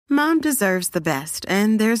Mom deserves the best,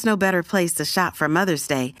 and there's no better place to shop for Mother's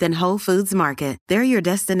Day than Whole Foods Market. They're your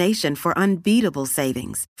destination for unbeatable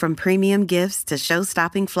savings, from premium gifts to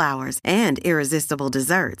show-stopping flowers and irresistible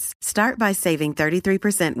desserts. Start by saving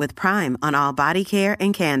 33% with Prime on all body care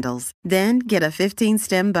and candles. Then get a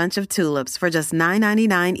 15-stem bunch of tulips for just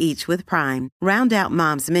 $9.99 each with Prime. Round out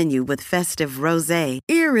Mom's menu with festive rosé,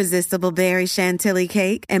 irresistible berry chantilly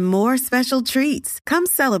cake, and more special treats. Come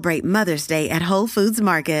celebrate Mother's Day at Whole Foods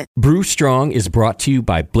Market. Brew Strong is brought to you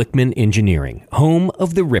by Blickman Engineering, home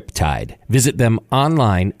of the Riptide. Visit them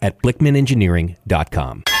online at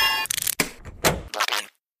blickmanengineering.com.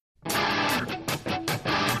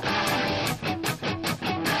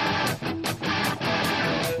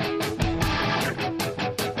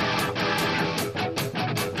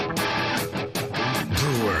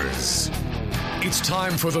 Brewers, it's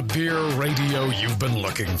time for the beer radio you've been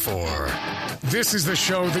looking for. This is the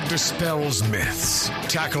show that dispels myths,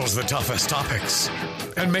 tackles the toughest topics,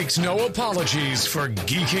 and makes no apologies for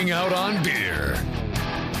geeking out on beer.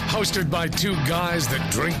 Hosted by two guys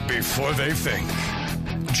that drink before they think,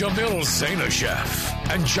 Jamil Zainasheff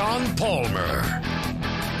and John Palmer.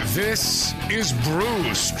 This is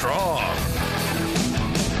Brew Strong.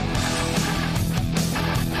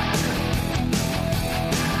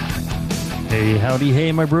 Hey, howdy,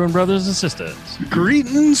 hey, my brewing brothers and sisters.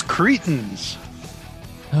 Greetings, cretins.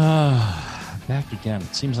 Back again.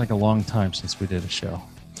 It seems like a long time since we did a show.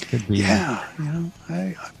 Could be. Yeah,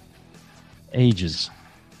 ages.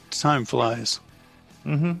 Time flies.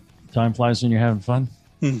 Mm-hmm. Time flies when you're having fun.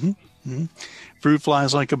 Mm-hmm. Mm-hmm. Fruit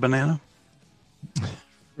flies like a banana.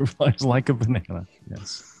 Fruit flies like a banana.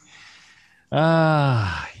 Yes.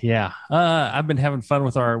 Yeah. I've been having fun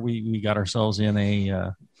with we got ourselves in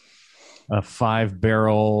a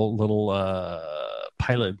 5-barrel little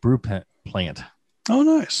pilot brew plant. Oh,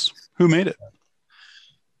 nice. Who made it?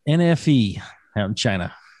 NFE out in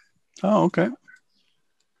China. Oh, okay.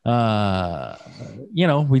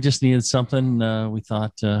 We just needed something we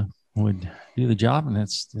thought would do the job, and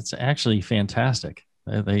it's actually fantastic.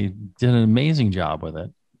 They did an amazing job with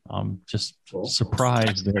it. I'm just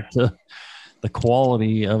surprised at the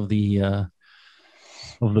quality of the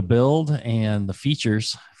build and the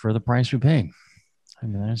features for the price we paid. I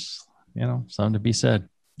mean, there's something to be said.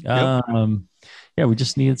 Yep. We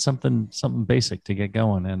just needed something basic to get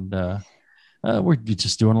going, and we're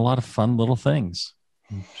just doing a lot of fun little things.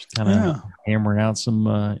 Just kind of hammering out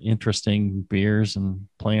some interesting beers and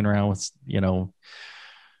playing around with,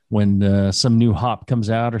 when some new hop comes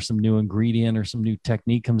out or some new ingredient or some new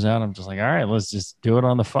technique comes out, I'm just like, all right, let's just do it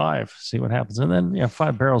on the 5, see what happens. And then,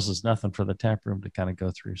 5 barrels is nothing for the tap room to kind of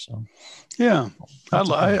go through. So, yeah,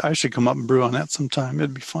 I should come up and brew on that sometime.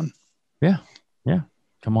 It'd be fun. Yeah.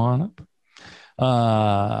 Come on up.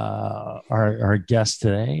 Our guest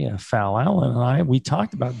today, Fal Allen, and I, we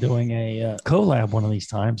talked about doing a collab one of these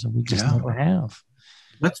times, and we just never have.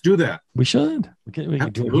 Let's do that. We should. We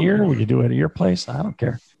could do it here. We could do it at your place. I don't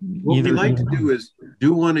care. What we like to do is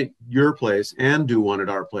do one at your place and do one at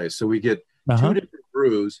our place. So we get 2 different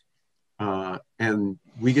brews, and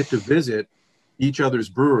we get to visit each other's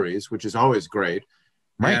breweries, which is always great.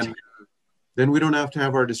 Right. And then we don't have to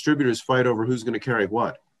have our distributors fight over who's going to carry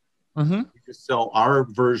what. Mm-hmm. We just sell our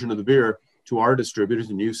version of the beer to our distributors,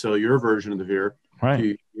 and you sell your version of the beer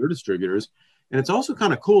to your distributors. And it's also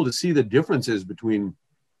kind of cool to see the differences between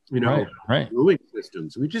brewing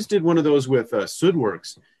systems. We just did one of those with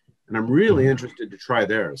Sudworks, and I'm really interested to try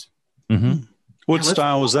theirs. Mm-hmm. What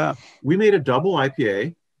style was that? We made a double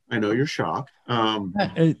IPA. I know you're shocked.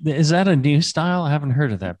 Is that a new style? I haven't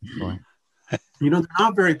heard of that before. They're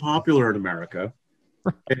not very popular in America.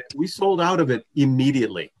 And we sold out of it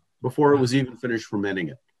immediately before it was even finished fermenting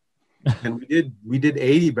it. And we did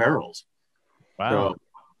 80 barrels. Wow. So,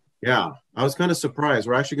 yeah, I was kind of surprised.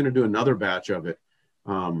 We're actually going to do another batch of it.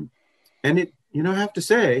 And it, I have to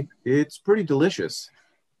say, it's pretty delicious.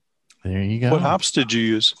 There you go. What hops did you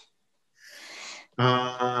use?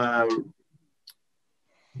 The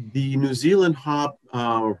New Zealand hop,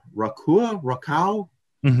 Rakau.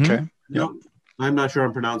 Mm-hmm. Okay. Yep. I'm not sure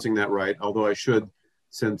I'm pronouncing that right, although I should,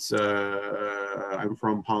 since I'm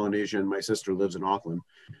from Polynesia and my sister lives in Auckland.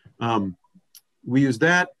 We use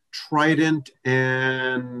that, Trident,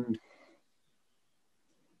 and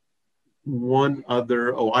one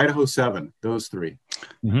other, Idaho 7, those 3.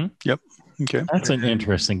 Mm-hmm. Yep. Okay. That's an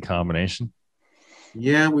interesting combination.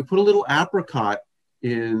 Yeah, we put a little apricot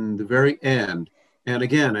in the very end. And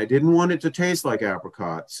again, I didn't want it to taste like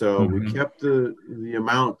apricot, so we kept the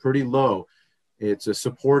amount pretty low. It's a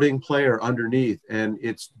supporting player underneath, and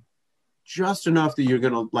it's just enough that you're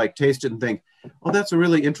going to taste it and think, oh, that's a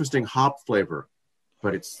really interesting hop flavor.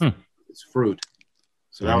 but it's fruit.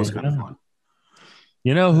 So that was kind of fun.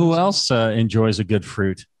 You know who else enjoys a good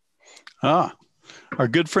fruit? Our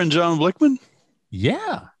good friend John Blickman.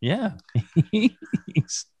 Yeah. He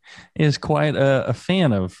is quite a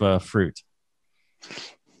fan of fruit.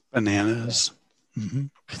 Bananas.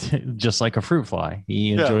 Just like a fruit fly.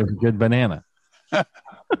 He enjoys a good banana.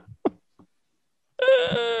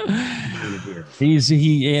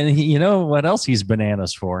 You know what else he's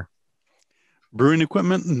bananas for? Brewing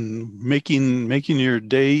equipment and making your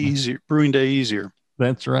day easier, brewing day easier.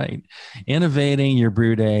 That's right. Innovating your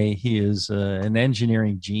brew day. He is an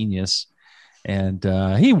engineering genius, and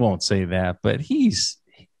he won't say that, but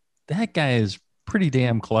that guy is pretty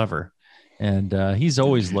damn clever, and he's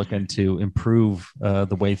always looking to improve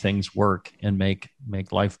the way things work and make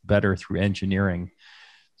life better through engineering.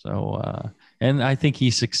 So, and I think he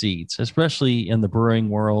succeeds, especially in the brewing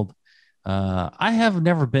world. I have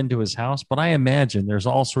never been to his house, but I imagine there's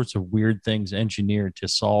all sorts of weird things engineered to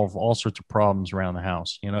solve all sorts of problems around the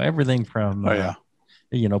house. You know, everything from,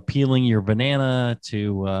 peeling your banana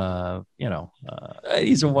to,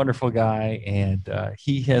 he's a wonderful guy. And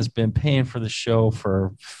he has been paying for the show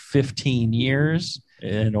for 15 years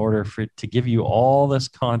in order to give you all this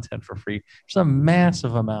content for free. It's a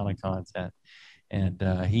massive amount of content. And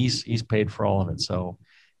he's paid for all of it. So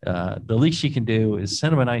the least you can do is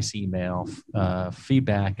send him a nice email,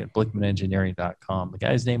 feedback@blickmanengineering.com. The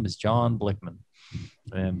guy's name is John Blickman,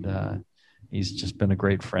 and he's just been a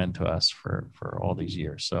great friend to us for all these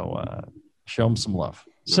years. So show him some love.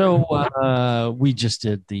 So we just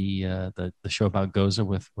did the show about Goza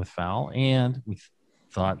with Fal, and we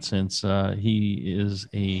thought since he is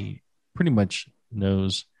pretty much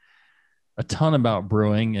knows a ton about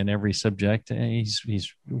brewing and every subject.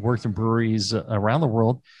 He's worked in breweries around the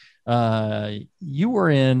world. You were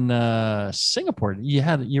in Singapore.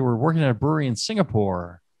 You were working at a brewery in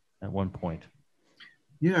Singapore at one point.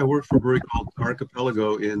 Yeah, I worked for a brewery called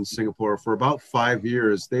Archipelago in Singapore for about 5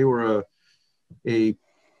 years. They were a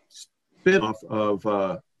spin-off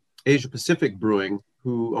of Asia Pacific Brewing,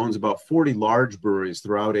 who owns about 40 large breweries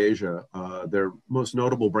throughout Asia. Their most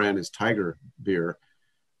notable brand is Tiger Beer.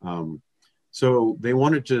 So they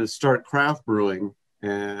wanted to start craft brewing,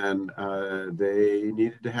 and they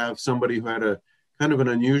needed to have somebody who had a kind of an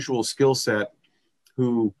unusual skill set,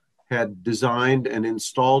 who had designed and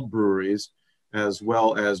installed breweries, as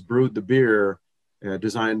well as brewed the beer,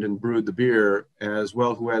 designed and brewed the beer, as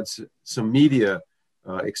well, who had some media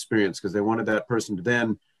experience, because they wanted that person to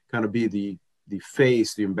then kind of be the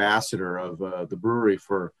face, the ambassador of the brewery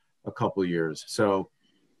for a couple of years. So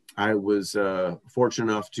I was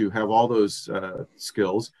fortunate enough to have all those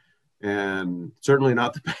skills, and certainly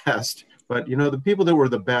not the best, but the people that were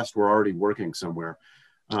the best were already working somewhere.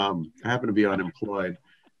 I happened to be unemployed,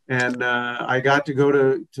 and I got to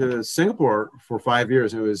go to Singapore for 5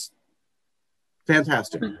 years. It was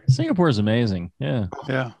fantastic. Singapore is amazing. Yeah.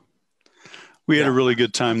 We had a really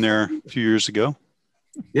good time there a few years ago.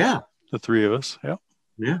 Yeah. The three of us.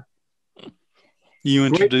 Yeah. You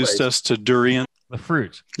introduced us to durian. The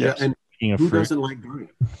fruit. Yes. Yeah, and who doesn't like durian?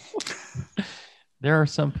 There are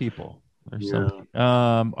some people.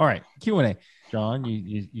 All right. Q and A. John,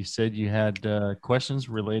 you said you had questions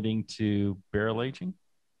relating to barrel aging?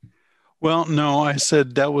 Well, no, I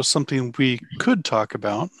said that was something we could talk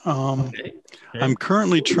about. Okay. I'm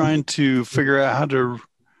currently trying to figure out how to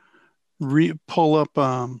pull up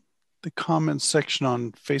the comments section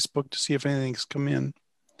on Facebook to see if anything's come in.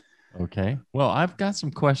 Okay. Well, I've got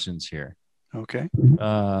some questions here. Okay.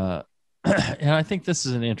 And I think this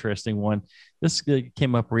is an interesting one. This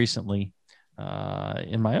came up recently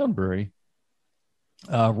in my own brewery.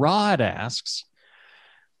 Rod asks,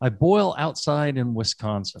 I boil outside in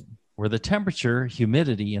Wisconsin, where the temperature,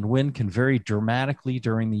 humidity, and wind can vary dramatically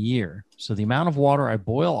during the year. So the amount of water I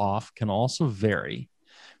boil off can also vary.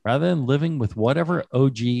 Rather than living with whatever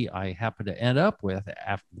OG I happen to end up with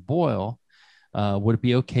after the boil, would it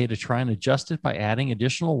be okay to try and adjust it by adding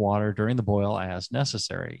additional water during the boil as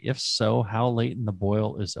necessary? If so, how late in the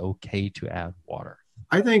boil is okay to add water?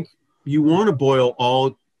 I think you want to boil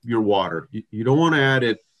all your water. You don't want to add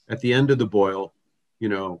it at the end of the boil,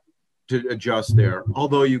 to adjust there,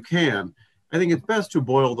 although you can. I think it's best to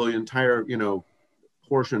boil the entire,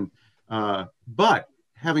 portion. But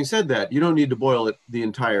having said that, you don't need to boil it the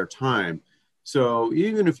entire time. So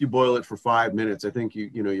even if you boil it for 5 minutes, I think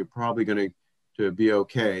you're probably going to be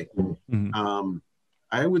okay. Mm-hmm.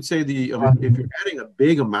 I would say if you're adding a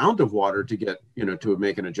big amount of water to get, to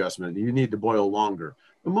make an adjustment, you need to boil longer.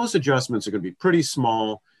 But most adjustments are going to be pretty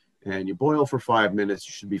small, and you boil for 5 minutes,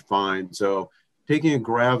 you should be fine. So taking a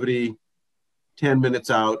gravity 10 minutes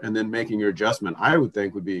out and then making your adjustment, I would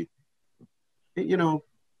think would be,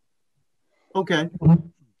 okay.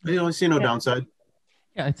 I see no downside.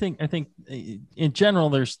 Yeah, I think in general,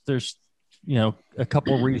 there's a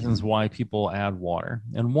couple of reasons why people add water,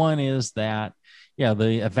 and one is that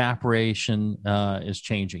the evaporation is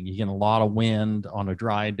changing. You get a lot of wind on a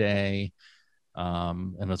dry day,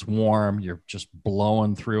 and it's warm. You're just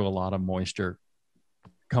blowing through a lot of moisture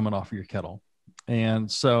coming off of your kettle,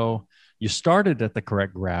 and so you started at the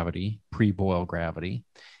correct gravity, pre-boil gravity.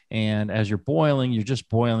 And as you're boiling, you're just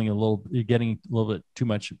boiling you're getting a little bit too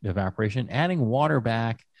much evaporation. Adding water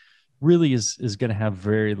back really is going to have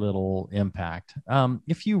very little impact.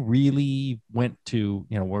 If you really went to,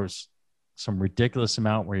 where it's some ridiculous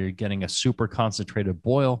amount where you're getting a super concentrated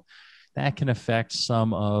boil, that can affect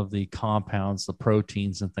some of the compounds, the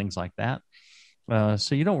proteins and things like that.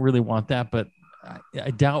 So you don't really want that, but I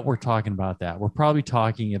doubt we're talking about that. We're probably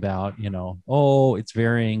talking about, it's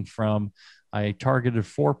varying from, I targeted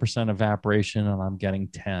 4% evaporation and I'm getting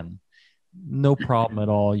 10. No problem at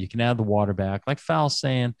all. You can add the water back. Like Fal's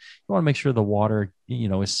saying, you want to make sure the water,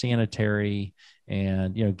 is sanitary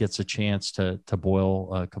and, gets a chance to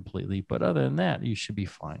boil completely. But other than that, you should be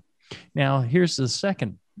fine. Now, here's the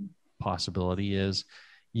second possibility is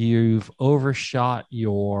you've overshot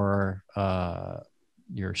your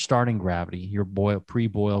starting gravity, your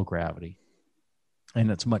pre-boil gravity. And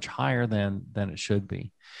it's much higher than it should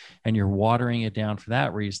be. And you're watering it down for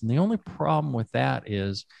that reason. The only problem with that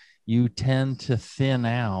is you tend to thin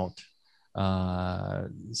out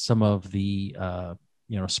some of the,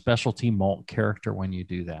 specialty malt character when you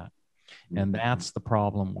do that. And that's the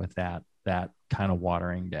problem with that kind of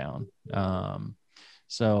watering down.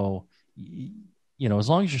 So, as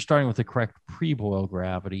long as you're starting with the correct pre-boil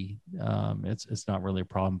gravity, it's not really a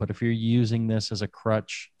problem. But if you're using this as a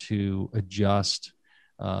crutch to adjust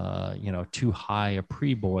too high a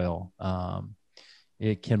pre-boil,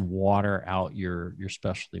 it can water out your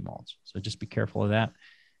specialty malts. So just be careful of that.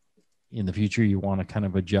 In the future, you want to kind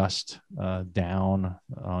of adjust down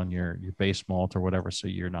on your base malt or whatever, so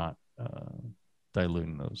you're not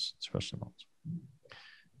diluting those specialty malts.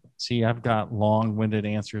 See, I've got long-winded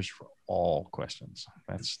answers for all questions.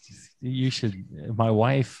 My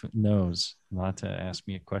wife knows not to ask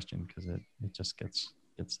me a question because it just gets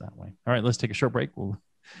that way. All right, let's take a short break. We'll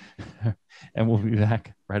be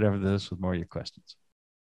back right after this with more of your questions.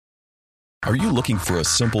 Are you looking for a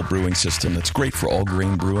simple brewing system that's great for all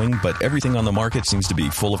grain brewing, but everything on the market seems to be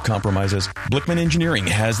full of compromises? Blickman Engineering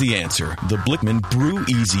has the answer. The Blickman Brew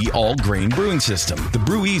Easy All Grain Brewing System. The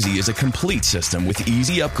Brew Easy is a complete system with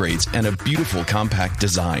easy upgrades and a beautiful compact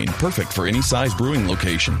design, perfect for any size brewing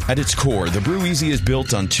location. At its core, the Brew Easy is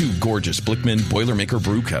built on two gorgeous Blickman Boilermaker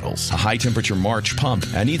brew kettles, a high-temperature March pump,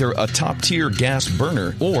 and either a top-tier gas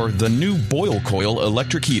burner or the new Boil Coil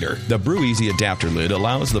electric heater. The Brew Easy adapter lid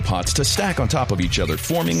allows the pots to stack on top of each other,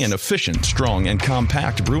 forming an efficient, strong, and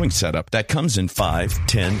compact brewing setup that comes in 5,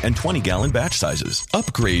 10, and 20-gallon batch sizes.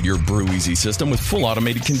 Upgrade your Brew Easy system with full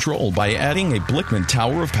automated control by adding a Blickman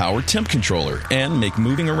Tower of Power temp controller, and make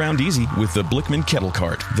moving around easy with the Blickman Kettle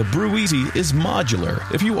Cart. The Brew Easy is modular.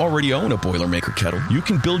 If you already own a Boilermaker kettle, you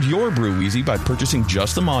can build your Brew Easy by purchasing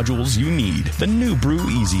just the modules you need. The new Brew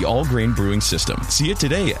Easy all-grain brewing system. See it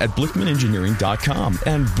today at BlickmanEngineering.com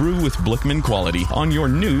and brew with Blickman quality on your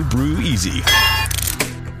new Brew Easy.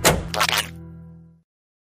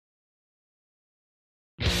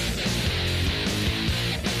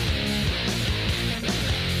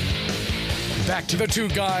 Back to the two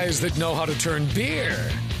guys that know how to turn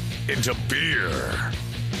beer into beer.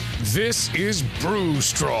 This is Brew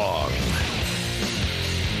Strong.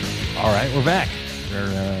 All right, we're back.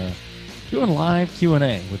 We're doing live Q and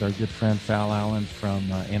A with our good friend Fal Allen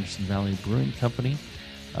from Anderson Valley Brewing Company.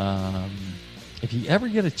 If you ever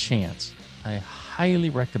get a chance, I highly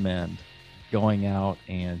recommend going out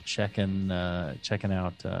and checking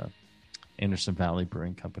out Anderson Valley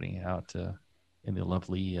Brewing Company out in the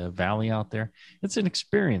lovely valley out there. It's an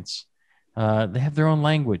experience. They have their own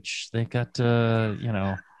language. They got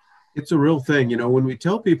It's a real thing. When we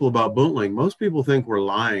tell people about Buntling, most people think we're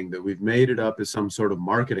lying, that we've made it up as some sort of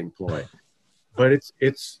marketing ploy. But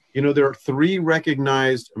it's there are 3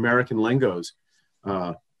 recognized American lingos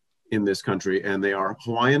in this country, and they are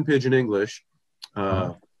Hawaiian Pidgin English,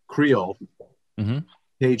 Creole,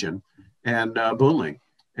 Cajun, and Buntling.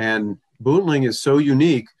 And Buntling is so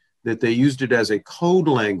unique that they used it as a code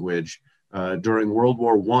language during World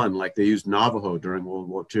War I, like they used Navajo during World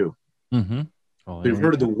War II. Mm-hmm. So you've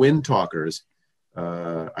heard of the Wind Talkers.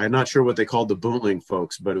 I'm not sure what they called the Buntling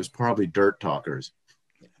folks, but it was probably Dirt Talkers.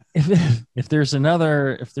 If there's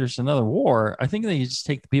another war, I think they just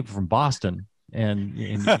take the people from Boston and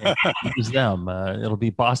use them. It'll be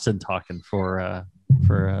Boston talking for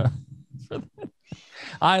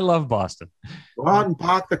I love Boston. Go out and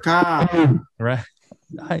park the car. Right.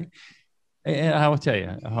 I will tell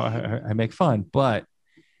you, I make fun, but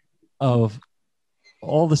of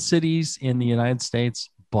all the cities in the United States,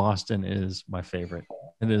 Boston is my favorite.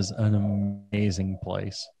 It is an amazing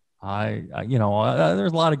place. There's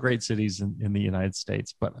a lot of great cities in the United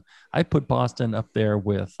States, but I put Boston up there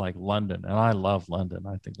with like London, and I love London.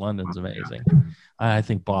 I think London's amazing. I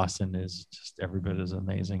think Boston is just every bit as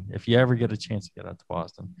amazing. If you ever get a chance to get out to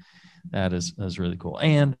Boston, that is really cool.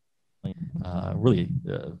 And really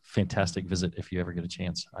fantastic visit if you ever get a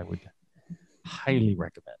chance. I would highly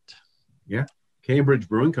recommend. Yeah. Cambridge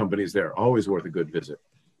Brewing Company is there. Always worth a good visit.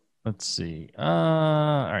 Let's see. All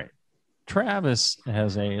right. Travis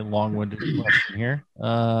has a long-winded question here.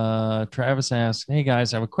 Travis asks, hey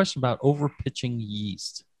guys, I have a question about overpitching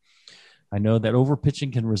yeast. I know that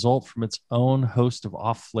overpitching can result from its own host of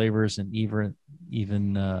off flavors and even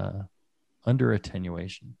under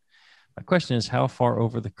attenuation. My question is, how far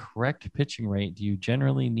over the correct pitching rate do you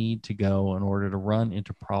generally need to go in order to run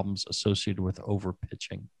into problems associated with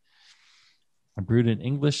overpitching? I brewed an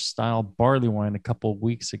English-style barley wine a couple of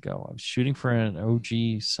weeks ago. I was shooting for an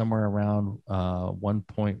OG somewhere around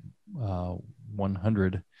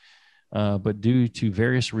 1.100, but due to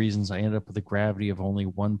various reasons, I ended up with a gravity of only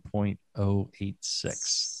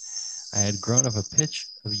 1.086. I had grown up a pitch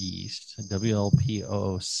of yeast,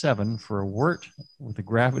 WLP 007, for a wort with a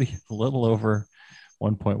gravity a little over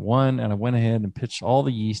 1.1, and I went ahead and pitched all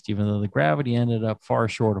the yeast, even though the gravity ended up far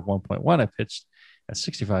short of 1.1. I pitched at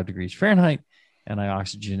 65 degrees Fahrenheit, and I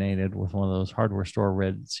oxygenated with one of those hardware store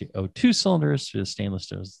red CO2 cylinders through the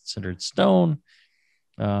stainless sintered stone.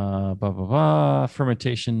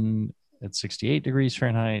 Fermentation at 68 degrees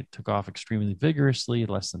Fahrenheit, took off extremely vigorously,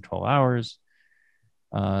 less than 12 hours.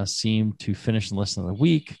 Seemed to finish in less than a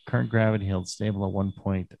week. Current gravity held stable at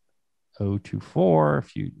 1.024 for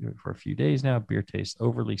a few days now. Beer tastes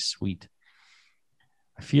overly sweet.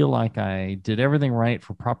 I feel like I did everything right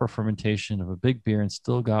for proper fermentation of a big beer and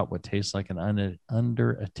still got what tastes like an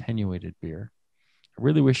under attenuated beer. I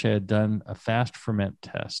really wish I had done a fast ferment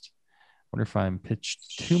test. I wonder if I'm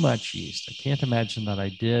pitched too much yeast. I can't imagine that I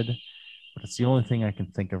did, but it's the only thing I can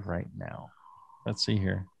think of right now. Let's see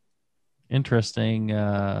here. Interesting.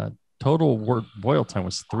 Total boil time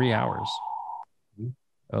was 3 hours.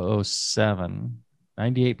 007.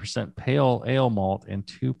 98% pale ale malt and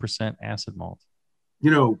 2% acid malt.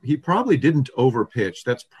 He probably didn't overpitch.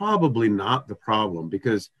 That's probably not the problem,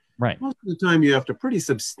 because most of the time you have to pretty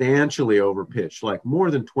substantially overpitch, like more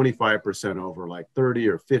than 25% over, like 30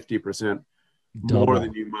 or 50% more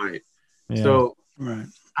than you might. Yeah. So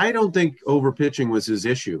I don't think overpitching was his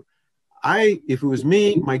issue. If it was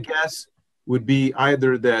me, my guess would be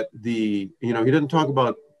either that he doesn't talk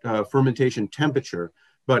about fermentation temperature,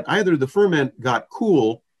 but either the ferment got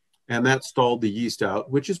cool and that stalled the yeast out,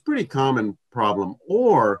 which is pretty common problem.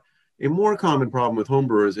 Or a more common problem with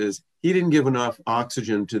homebrewers is he didn't give enough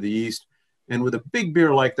oxygen to the yeast. And with a big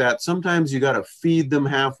beer like that, sometimes you got to feed them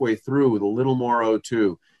halfway through with a little more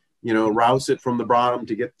O2, rouse it from the bottom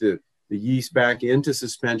to get the yeast back into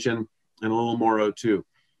suspension and a little more O2.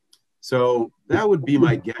 So that would be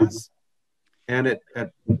my guess. And at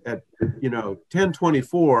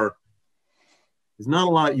 1024, there's not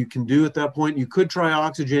a lot you can do at that point. You could try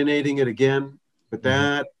oxygenating it again, but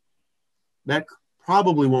that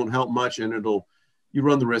probably won't help much, and you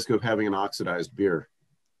run the risk of having an oxidized beer.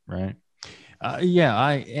 Right.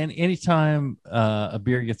 And anytime a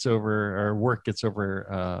beer gets over or wort gets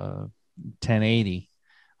over 1080,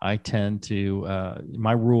 I tend to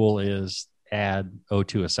my rule is add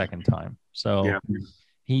O2 a second time. So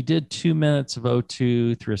he did 2 minutes of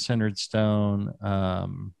O2 through a centered stone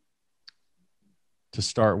to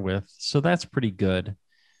start with. So that's pretty good.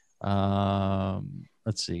 Let's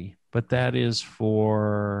see. But that is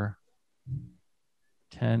for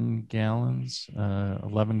 10 gallons,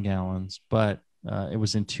 11 gallons. But it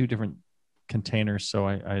was in 2 different containers. So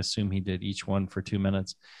I assume he did each one for 2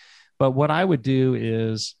 minutes. But what I would do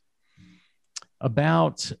is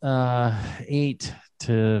about 8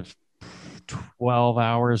 to 12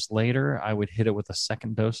 hours later, I would hit it with a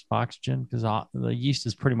second dose of oxygen, because the yeast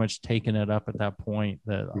has pretty much taken it up at that point,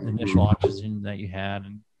 the initial oxygen that you had,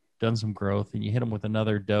 and done some growth, and you hit them with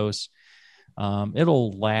another dose.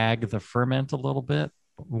 It'll lag the ferment a little bit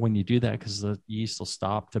when you do that, because the yeast will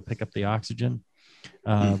stop to pick up the oxygen.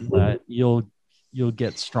 But you'll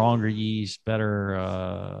get stronger yeast,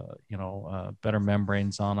 better, better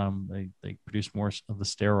membranes on them. They produce more of the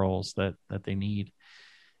sterols that they need.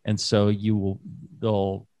 And so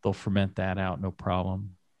they'll ferment that out, no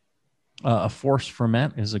problem. A forced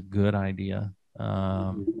ferment is a good idea.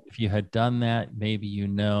 If you had done that, maybe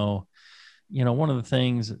one of the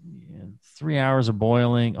things, 3 hours of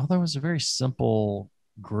boiling, although it was a very simple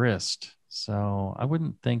grist. So I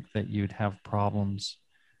wouldn't think that you'd have problems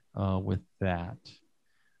with that.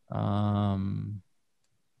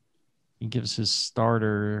 He gives his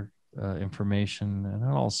starter information, and it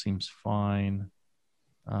all seems fine.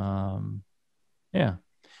 Yeah,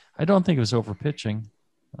 I don't think it was over pitching,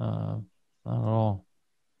 not at all.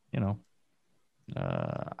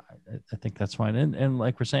 I think that's fine. And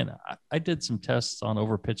like we're saying, I did some tests on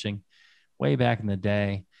over pitching way back in the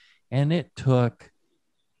day, and it took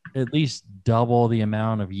at least double the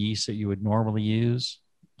amount of yeast that you would normally use.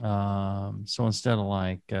 So instead of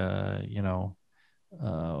like, a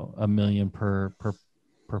million per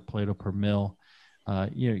Plato per mill,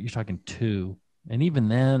 you're talking 2. And even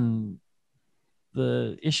then,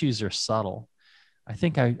 the issues are subtle. I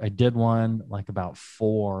think I did one like about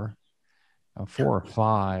 4 or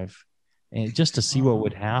 5, and just to see what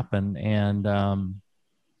would happen. And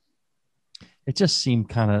it just seemed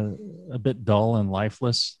kind of a bit dull and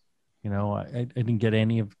lifeless. I didn't get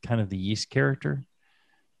any of kind of the yeast character,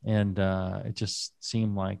 and it just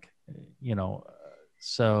seemed like,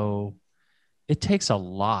 so it takes a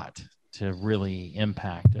lot to really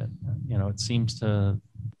impact it. It seems to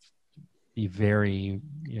be very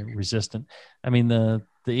resistant. I mean, the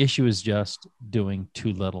issue is just doing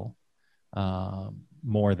too little,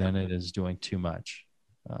 more than it is doing too much.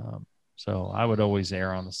 So I would always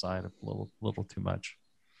err on the side of a little too much.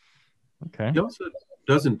 Okay. He also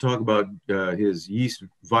doesn't talk about his yeast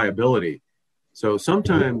viability. So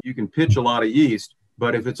sometimes you can pitch a lot of yeast,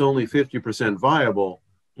 but if it's only 50% viable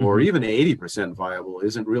or even 80% viable,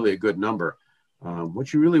 isn't really a good number.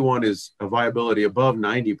 What you really want is a viability above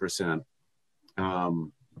 90%.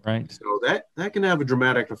 Right. So that can have a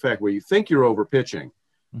dramatic effect where you think you're over pitching,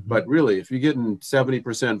 but really, if you're getting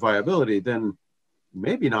 70% viability, then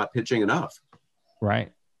maybe not pitching enough.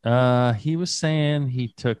 Right. He was saying he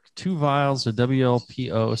took 2 vials of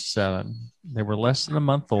WLP-07. They were less than a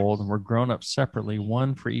month old and were grown up separately,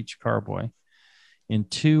 1 for each carboy, in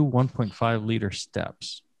 2 1.5 liter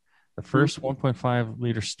steps. The first 1.5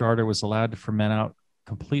 liter starter was allowed to ferment out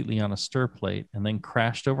completely on a stir plate and then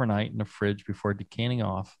crashed overnight in the fridge before decanting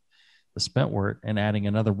off the spent wort and adding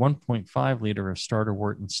another 1.5 liter of starter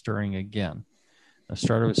wort and stirring again. The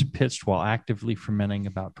starter was pitched while actively fermenting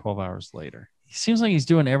about 12 hours later. He seems like he's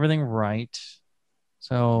doing everything right.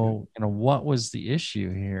 So, what was the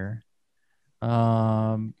issue here? It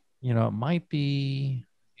might be,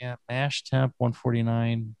 mash temp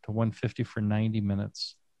 149 to 150 for 90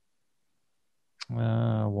 minutes.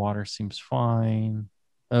 Water seems fine.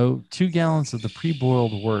 2 gallons of the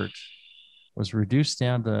pre-boiled wort was reduced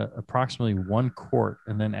down to approximately 1 quart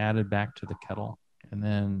and then added back to the kettle, and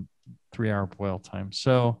then 3-hour boil time.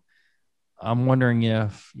 So I'm wondering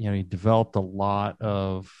if, he developed a lot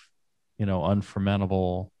of,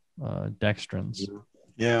 unfermentable dextrins.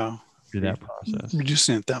 Yeah. Through that process.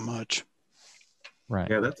 Reducing it that much. Right.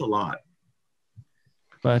 Yeah, that's a lot.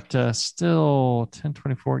 But still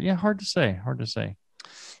 1024. Yeah, hard to say.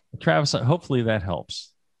 Travis, hopefully that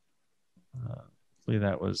helps. Hopefully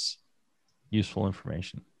that was useful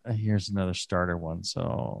information. Here's another starter one,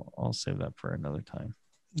 so I'll save that for another time.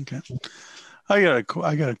 Okay. I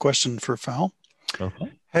got a question for Fal.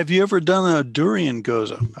 Okay. Have you ever done a durian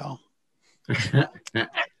goza, Fal?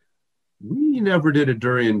 We never did a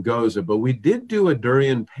durian goza, but we did do a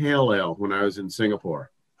durian pale ale when I was in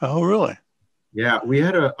Singapore. Oh, really? Yeah, we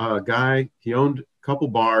had a guy, he owned a couple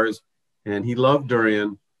bars, and he loved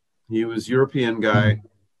durian. He was a European guy,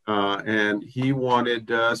 and he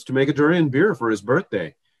wanted us to make a durian beer for his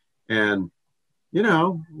birthday. And, we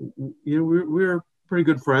were pretty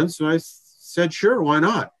good friends, so I said, sure, why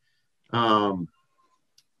not?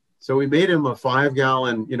 So we made him a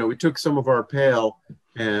 5-gallon, we took some of our pale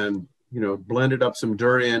and, blended up some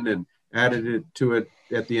durian and added it to it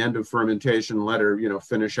at the end of fermentation, let her,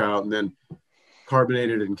 finish out, and then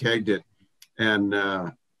carbonated and kegged it. And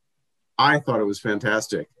I thought it was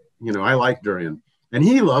fantastic. I like durian, and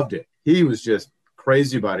he loved it. He was just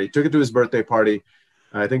crazy about it. He took it to his birthday party.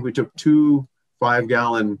 I think we took 2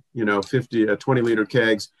 5-gallon, 20-liter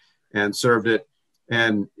kegs and served it.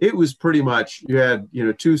 And it was pretty much, you had,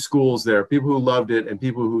 2 schools there, people who loved it and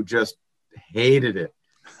people who just hated it.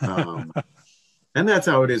 And that's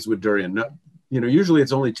how it is with durian. Usually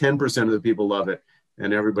it's only 10% of the people love it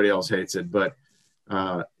and everybody else hates it. But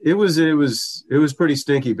it was pretty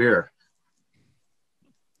stinky beer.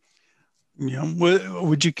 Yeah.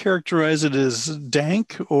 Would you characterize it as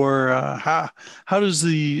dank, or how does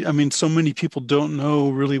I mean, so many people don't know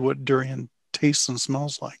really what durian tastes and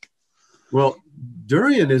smells like. Well,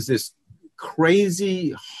 durian is this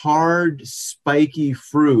crazy, hard, spiky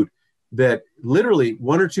fruit that literally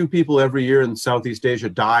 1 or 2 people every year in Southeast Asia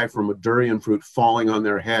die from a durian fruit falling on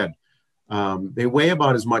their head. They weigh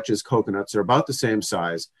about as much as coconuts. They're about the same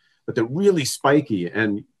size, but they're really spiky.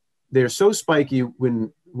 And they're so spiky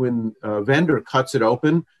when a vendor cuts it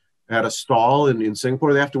open at a stall in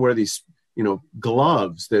Singapore, they have to wear these,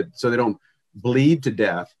 gloves so they don't bleed to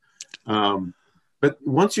death. But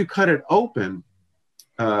once you cut it open,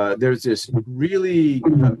 there's this really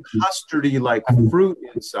custardy like fruit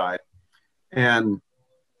inside, and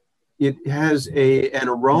it has an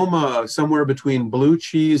aroma somewhere between blue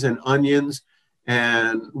cheese and onions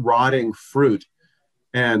and rotting fruit.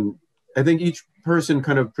 And I think each person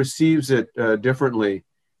kind of perceives it differently.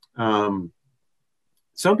 Some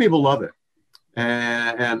people love it,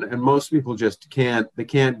 and most people just can't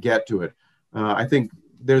get to it. I think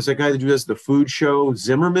there's a guy that does the food show,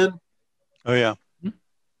 Zimmerman. Oh yeah.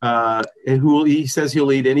 And he says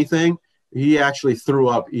he'll eat anything. He actually threw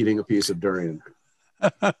up eating a piece of durian.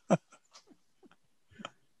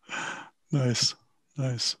 Nice.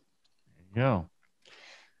 There you go.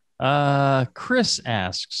 Chris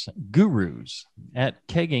asks, gurus at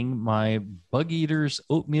kegging my Bug Eaters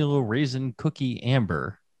oatmeal raisin cookie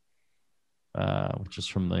amber, which is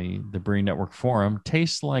from the Brewing Network forum,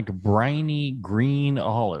 tastes like briny green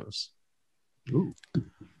olives. Ooh.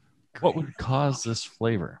 What would cause this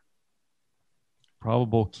flavor?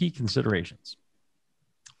 Probable key considerations.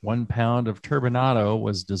 1 pound of turbinado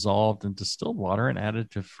was dissolved in distilled water and added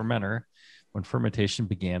to fermenter when fermentation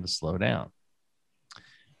began to slow down.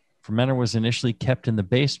 Fermenter was initially kept in the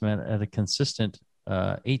basement at a consistent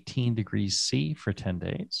 18 degrees C for 10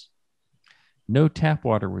 days. No tap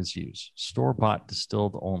water was used, store-bought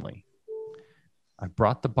distilled only. I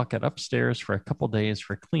brought the bucket upstairs for a couple days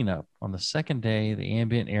for cleanup. On the second day, the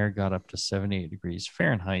ambient air got up to 78 degrees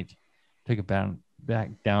Fahrenheit. Took it back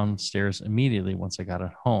downstairs immediately once I got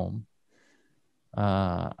it home.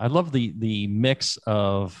 I love the mix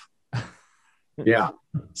of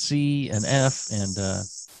C and F, and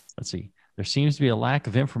let's see. There seems to be a lack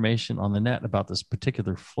of information on the net about this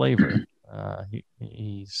particular flavor.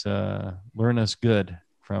 He's learned us good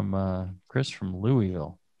from Chris from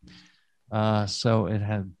Louisville. So it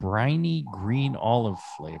had briny green olive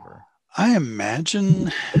flavor. I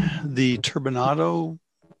imagine the turbinado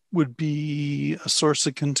would be a source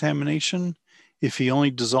of contamination if he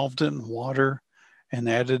only dissolved it in water and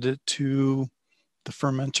added it to the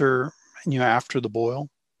fermenter, after the boil.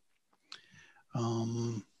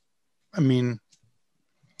 I mean,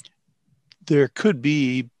 there could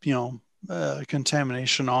be,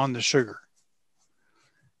 contamination on the sugar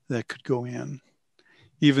that could go in,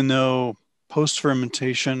 even though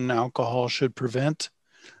post-fermentation alcohol should prevent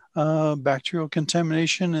bacterial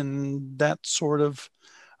contamination and that sort of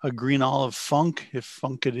a green olive funk, if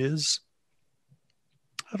funk it is.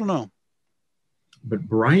 I don't know. But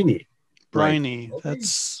briny. Briny, right.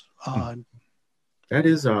 That's odd. That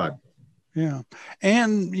is odd. Yeah.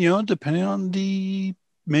 And, depending on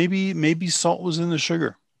maybe salt was in the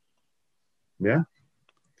sugar. Yeah.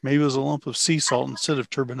 Maybe it was a lump of sea salt instead of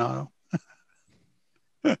turbinado.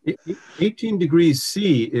 18 degrees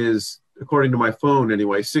C is, according to my phone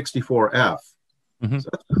anyway, 64 F. Mm-hmm. So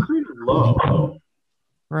that's pretty low.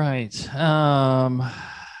 Right. If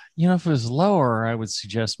it was lower, I would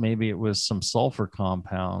suggest maybe it was some sulfur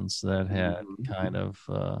compounds that had kind of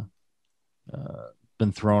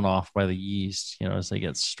been thrown off by the yeast, as they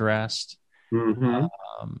get stressed. Mm-hmm.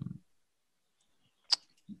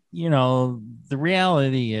 The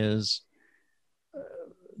reality is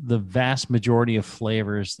the vast majority of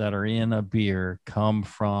flavors that are in a beer come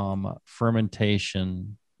from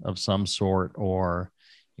fermentation of some sort, or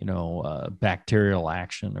bacterial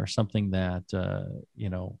action or something that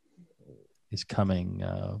is coming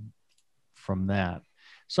from that.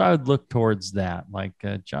 So I would look towards that, like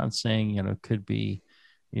John's saying, could be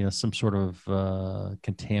some sort of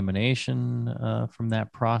contamination from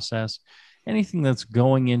that process. Anything that's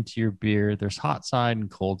going into your beer, there's hot side and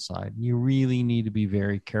cold side. You really need to be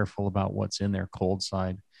very careful about what's in their cold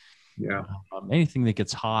side. Yeah. Anything that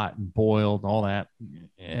gets hot and boiled, all that,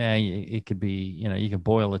 it could be, you can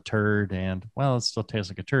boil a turd and, well, it still tastes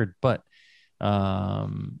like a turd, but,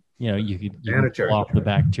 you can pull off the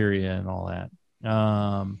bacteria and all that.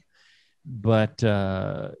 But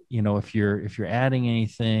if you're adding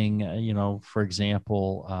anything, for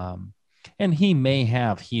example, And he may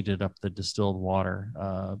have heated up the distilled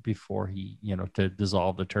water before he, to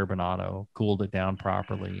dissolve the turbinado, cooled it down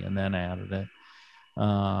properly, and then added it.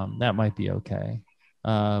 That might be okay.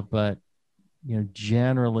 But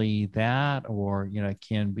generally that, or it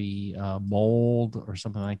can be mold or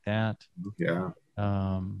something like that. Yeah.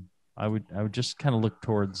 I would just kind of look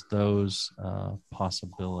towards those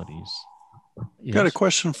possibilities. Yes. Got a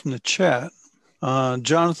question from the chat.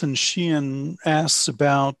 Jonathan Sheehan asks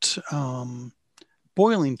about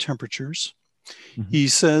boiling temperatures. Mm-hmm. He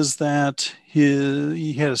says that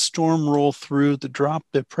he had a storm roll through that dropped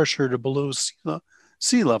the pressure to below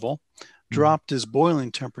sea level, dropped his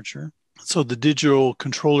boiling temperature. So the digital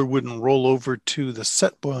controller wouldn't roll over to the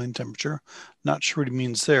set boiling temperature. Not sure what he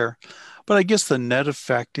means there. But I guess the net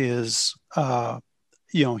effect is,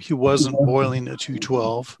 he wasn't boiling at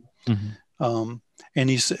 212. Mm-hmm. And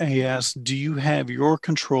he asked, do you have your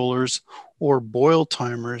controllers or boil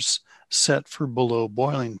timers set for below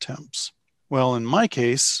boiling temps? Well, in my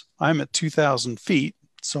case, I'm at 2,000 feet.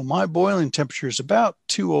 So my boiling temperature is about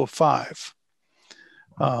 205.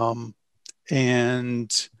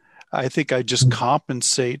 And I think I just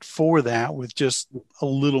compensate for that with just a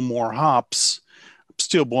little more hops. I'm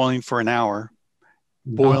still boiling for an hour.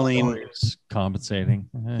 Boiling. Compensating.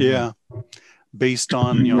 Yeah. Based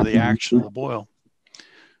on, the actual boil.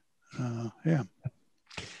 Yeah.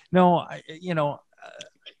 No, I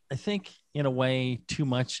think in a way too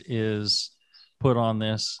much is put on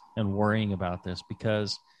this and worrying about this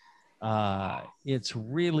because it's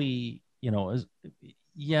really,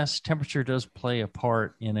 yes, temperature does play a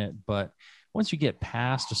part in it, but once you get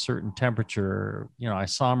past a certain temperature,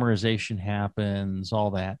 isomerization happens,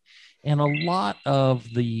 all that. And a lot of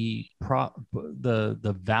the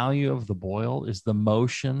value of the boil is the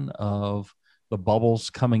motion of the bubbles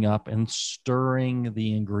coming up and stirring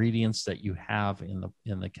the ingredients that you have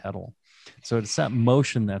in the kettle. So it's that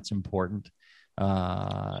motion that's important.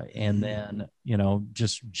 And then,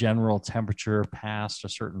 just general temperature past a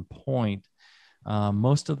certain point.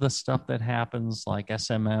 Most of the stuff that happens, like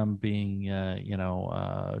SMM being,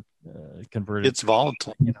 converted, it's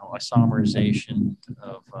volatile. Isomerization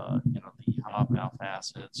of, the hop alpha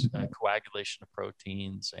acids, coagulation of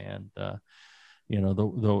proteins, and the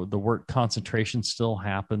work concentration still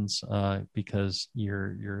happens because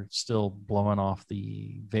you're still blowing off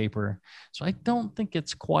the vapor. So I don't think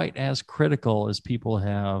it's quite as critical as people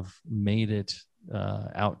have made it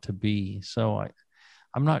out to be. So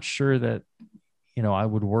I'm not sure that I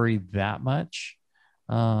would worry that much.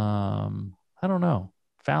 I don't know.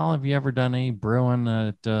 Fal, have you ever done any brewing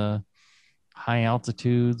at high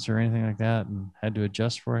altitudes or anything like that and had to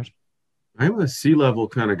adjust for it? I'm a sea level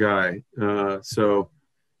kind of guy. But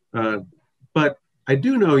I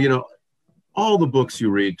do know, all the books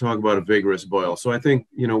you read talk about a vigorous boil. So I think,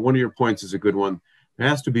 one of your points is a good one. There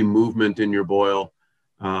has to be movement in your boil.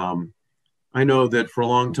 I know that for a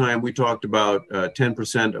long time we talked about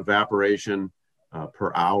 10% evaporation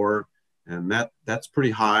per hour, and that's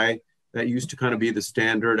pretty high. That used to kind of be the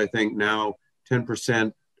standard. I think now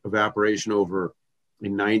 10% evaporation over a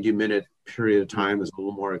 90-minute period of time is a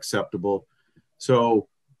little more acceptable. So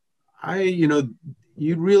you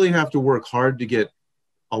really have to work hard to get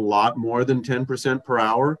a lot more than 10% per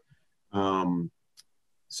hour.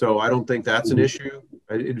 So I don't think that's an issue.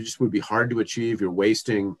 It just would be hard to achieve. You're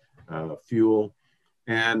wasting fuel.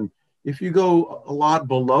 And if you go a lot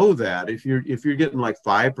below that, if you're getting like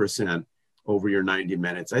 5% over your 90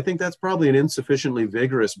 minutes, I think that's probably an insufficiently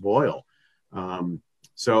vigorous boil.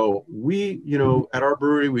 So we, at our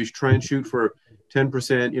brewery, we try and shoot for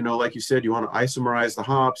 10%. Like you said, you want to isomerize the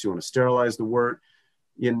hops, you want to sterilize the wort.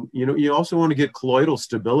 You also want to get colloidal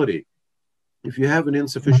stability. If you have an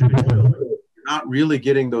insufficient boil, you're not really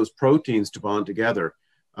getting those proteins to bond together.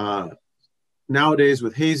 Nowadays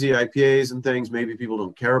with hazy IPAs and things, maybe people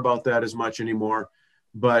don't care about that as much anymore.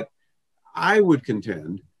 But I would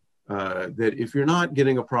contend that if you're not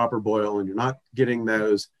getting a proper boil and you're not getting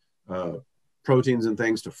those proteins and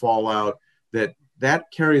things to fall out, that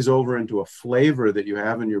carries over into a flavor that you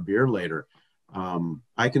have in your beer later.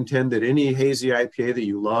 I contend that any hazy IPA that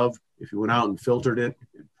you love, if you went out and filtered it,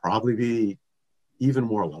 it'd probably be even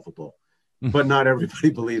more lovable. But not everybody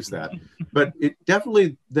believes that. But it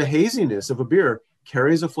definitely, the haziness of a beer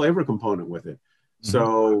carries a flavor component with it.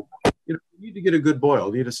 So you need to get a good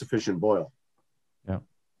boil, you need a sufficient boil. Yeah.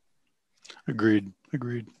 Agreed.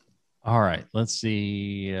 All right. Let's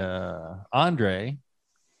see. Andre,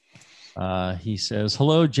 he says,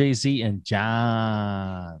 hello, Jay-Z and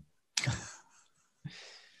John.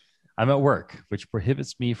 I'm at work, which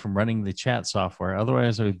prohibits me from running the chat software.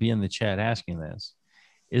 Otherwise, I would be in the chat asking this.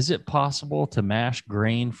 Is it possible to mash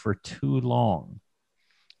grain for too long?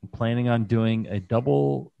 I'm planning on doing a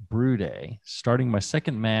double brew day, starting my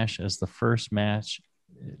second mash as the first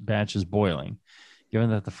batch is boiling.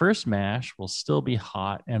 Given that the first mash will still be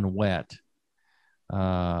hot and wet when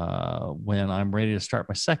I'm ready to start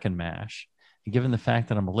my second mash, and given the fact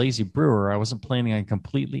that I'm a lazy brewer, I wasn't planning on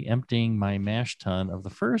completely emptying my mash tun of the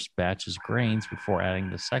first batch's grains before adding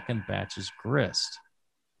the second batch's grist.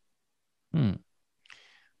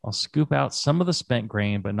 I'll scoop out some of the spent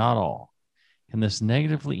grain, but not all. Can this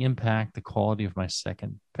negatively impact the quality of my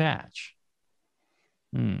second batch?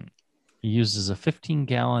 He uses a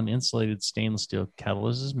 15-gallon insulated stainless steel kettle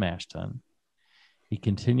as his mash tun. He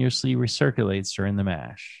continuously recirculates during the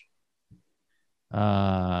mash.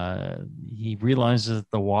 He realizes that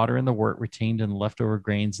the water and the wort retained in the leftover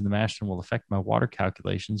grains in the mash tun will affect my water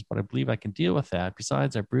calculations, but I believe I can deal with that.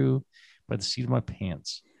 Besides, I brew by the seat of my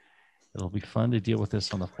pants. It'll be fun to deal with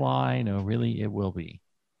this on the fly. No, really, it will be.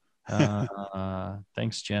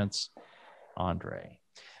 Thanks, gents. Andre.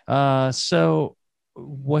 So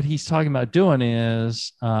what he's talking about doing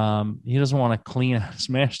is he doesn't want to clean out his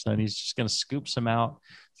mash tun. He's just going to scoop some out,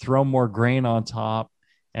 throw more grain on top,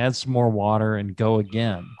 add some more water, and go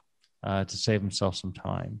again to save himself some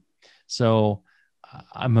time. So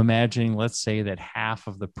I'm imagining, let's say that half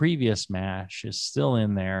of the previous mash is still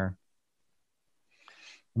in there.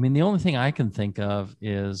 I mean, the only thing I can think of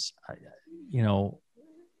is,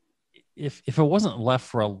 if it wasn't left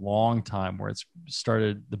for a long time where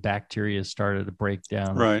the bacteria started to break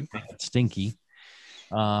down, right, stinky,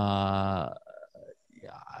 I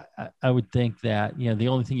would think that, the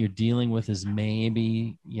only thing you're dealing with is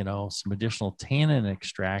maybe, some additional tannin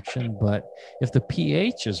extraction. But if the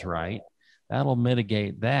pH is right, that'll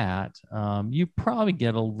mitigate that. You probably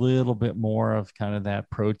get a little bit more of kind of that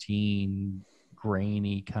protein,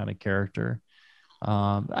 grainy kind of character.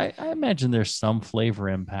 I imagine there's some flavor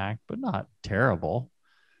impact, but not terrible.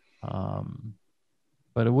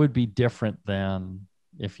 But it would be different than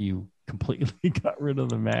if you completely got rid of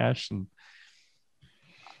the mash. And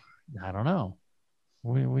I don't know.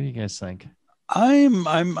 What do you guys think? I'm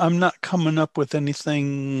not coming up with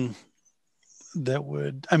anything that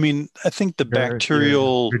would. I mean, I think the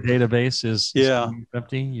bacterial your database is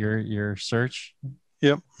empty. Your search.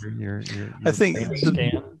 Yep. Your I think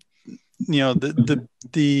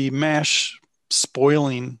the mash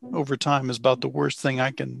spoiling over time is about the worst thing I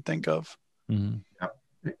can think of. Mm-hmm. Yeah.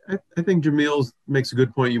 I think Jamil makes a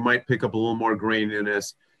good point. You might pick up a little more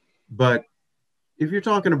graininess, but if you're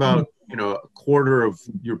talking about, a quarter of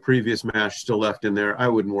your previous mash still left in there, I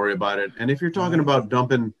wouldn't worry about it. And if you're talking about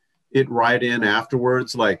dumping it right in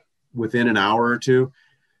afterwards, like within an hour or two,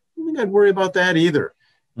 I don't think I'd worry about that either.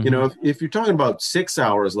 Mm-hmm. If you're talking about 6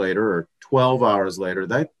 hours later or 12 hours later,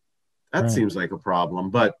 that right. Seems like a problem,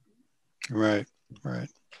 but right.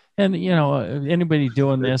 And anybody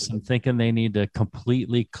doing this and thinking they need to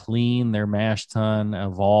completely clean their mash tun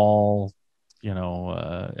of all,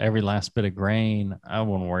 every last bit of grain, I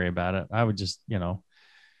wouldn't worry about it. I would just,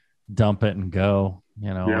 dump it and go.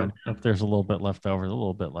 And if there's a little bit left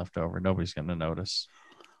over, nobody's going to notice.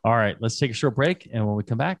 All right, let's take a short break, and when we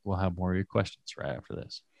come back, we'll have more of your questions right after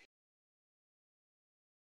this.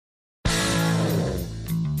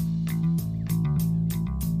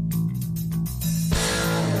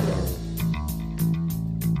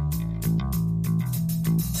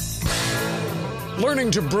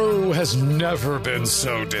 Learning to brew has never been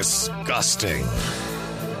so disgusting.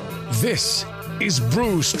 This is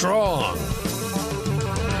Brew Strong. All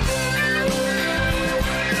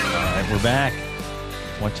right, we're back.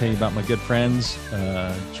 I want to tell you about my good friends,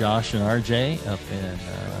 Josh and RJ up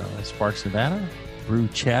in Sparks, Nevada. Brew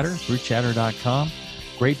Chatter, brewchatter.com.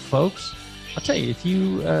 Great folks. I'll tell you, if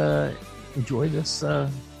you enjoy this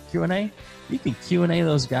Q&A, you can Q&A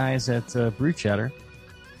those guys at Brew Chatter.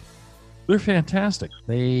 They're fantastic.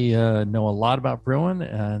 They know a lot about brewing,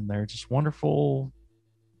 and they're just wonderful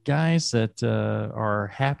guys that are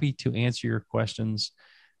happy to answer your questions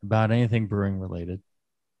about anything brewing related.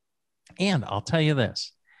 And I'll tell you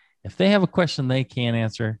this, if they have a question they can't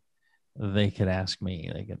answer, they could ask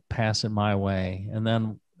me. They could pass it my way. And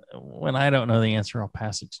then when I don't know the answer, I'll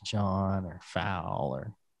pass it to John or Fal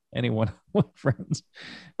or anyone of my friends.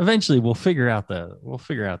 Eventually we'll figure out the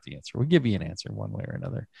answer. We'll give you an answer one way or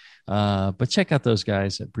another. But check out those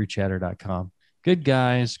guys at brewchatter.com. Good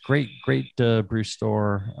guys, great brew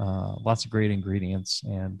store, lots of great ingredients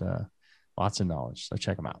and lots of knowledge. So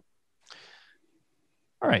check them out.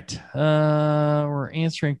 All right. We're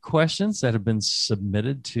answering questions that have been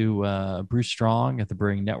submitted to brewstrong at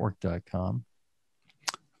thebrewingnetwork.com.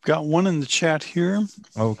 Got one in the chat here.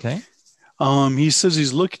 Okay. He says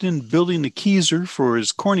he's looking into building a keezer for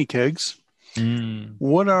his corny kegs.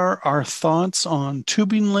 What are our thoughts on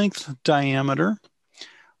tubing length, diameter,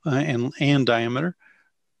 and diameter,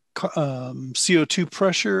 CO2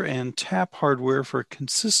 pressure, and tap hardware for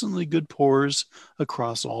consistently good pours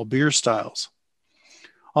across all beer styles?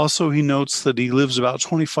 Also, he notes that he lives about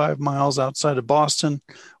 25 miles outside of Boston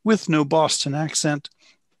with no Boston accent,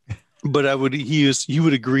 but he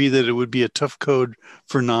would agree that it would be a tough code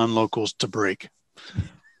for non-locals to break.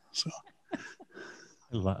 So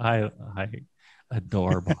I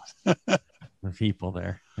adore Boston. The people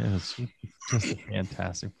there. It's just a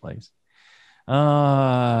fantastic place.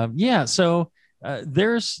 So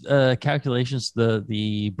there's calculations.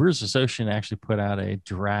 The Brewers Association actually put out a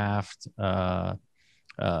draft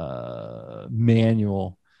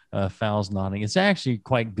manual. Fal's nodding. It's actually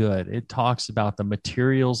quite good. It talks about the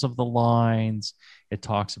materials of the lines. It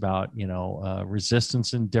talks about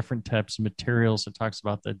resistance in different types of materials. It talks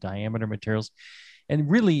about the diameter materials,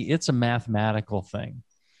 and really, it's a mathematical thing.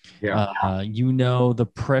 Yeah. The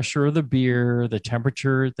pressure of the beer, the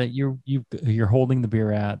temperature that you're holding the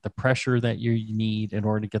beer at, the pressure that you need in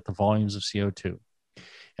order to get the volumes of CO2,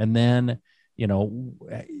 and then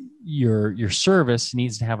your service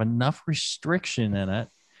needs to have enough restriction in it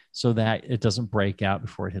so that it doesn't break out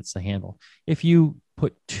before it hits the handle. If you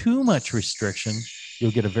put too much restriction,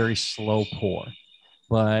 you'll get a very slow pour.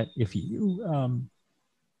 But if you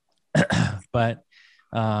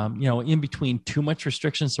in between too much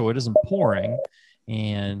restriction so it isn't pouring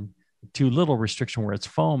and too little restriction where it's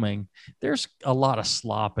foaming, there's a lot of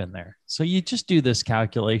slop in there. So you just do this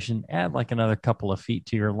calculation, add like another couple of feet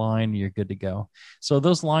to your line, you're good to go. So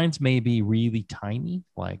those lines may be really tiny,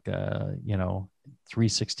 like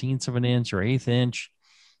 3/16 of an inch or 1/8 inch,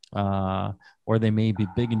 or they may be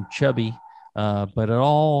big and chubby, but it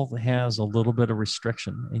all has a little bit of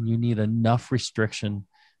restriction, and you need enough restriction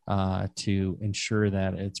to ensure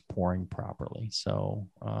that it's pouring properly. So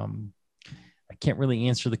I can't really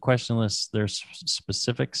answer the question unless there's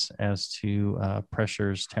specifics as to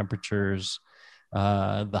pressures, temperatures.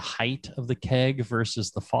 The height of the keg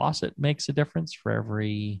versus the faucet makes a difference. For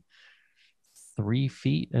every 3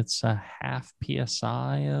 feet, it's a half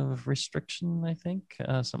PSI of restriction, I think,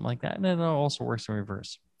 something like that. And it also works in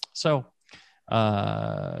reverse. So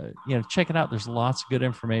check it out. There's lots of good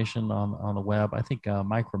information on the web. I think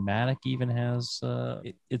Micromatic even has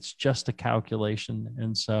it's just a calculation.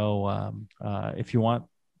 And so if you want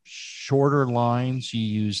shorter lines, you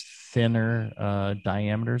use thinner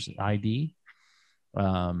diameters, ID.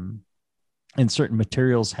 And certain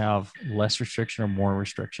materials have less restriction or more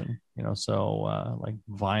restriction, so like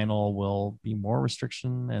vinyl will be more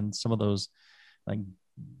restriction, and some of those like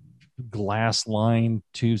glass line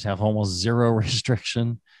tubes have almost zero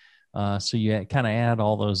restriction. So you kind of add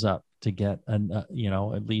all those up to get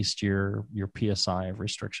at least your PSI of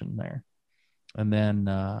restriction there. And then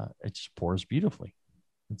it just pours beautifully.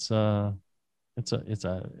 It's a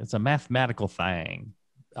mathematical thing.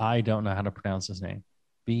 I don't know how to pronounce his name.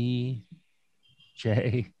 BJARTE.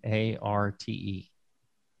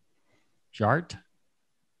 Jart?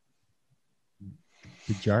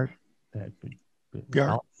 Jart?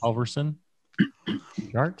 Alverson?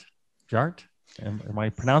 Jart? Am I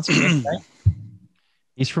pronouncing it right?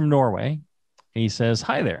 He's from Norway. He says,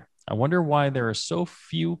 "Hi there. I wonder why there are so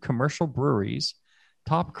few commercial breweries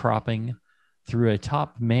top cropping through a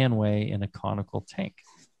top manway in a conical tank.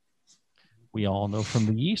 We all know from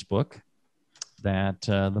the yeast book that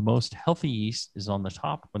the most healthy yeast is on the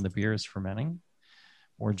top when the beer is fermenting.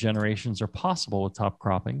 More generations are possible with top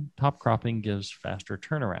cropping. Top cropping gives faster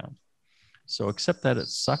turnaround. So except that it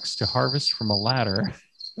sucks to harvest from a ladder,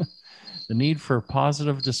 the need for a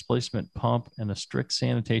positive displacement pump and a strict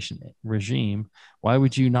sanitation regime, why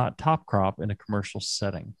would you not top crop in a commercial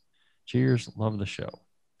setting? Cheers. Love the show."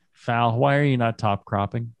 Fal, why are you not top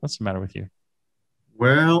cropping? What's the matter with you?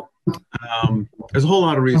 Well, there's a whole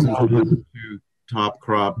lot of reasons to top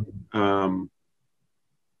crop.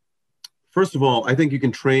 First of all, I think you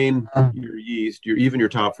can train your yeast, even your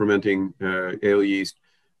top fermenting ale yeast,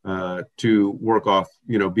 to work off,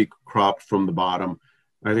 be cropped from the bottom.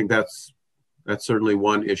 I think that's certainly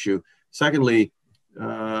one issue. Secondly,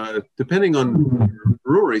 depending on your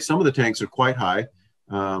brewery, some of the tanks are quite high.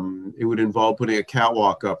 It would involve putting a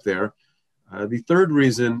catwalk up there. The third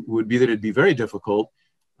reason would be that it'd be very difficult,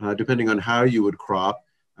 depending on how you would crop.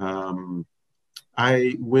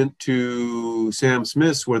 I went to Sam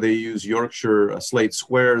Smith's where they use Yorkshire slate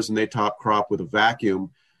squares, and they top crop with a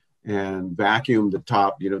vacuum and vacuum the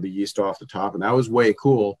top, the yeast off the top. And that was way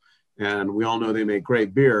cool. And we all know they make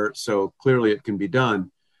great beer. So clearly it can be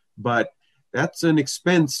done. But that's an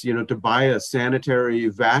expense, to buy a sanitary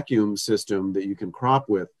vacuum system that you can crop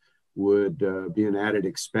with would be an added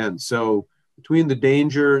expense. So between the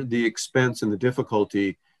danger, the expense, and the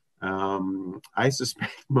difficulty, I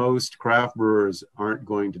suspect most craft brewers aren't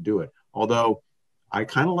going to do it. Although I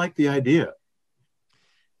kind of like the idea.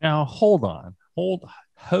 Now, hold on, hold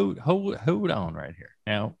on right here.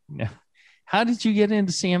 Now, how did you get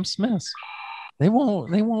into Sam Smith's? They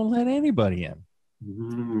won't let anybody in.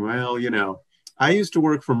 Well, I used to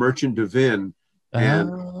work for Merchant de Vin,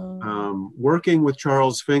 and working with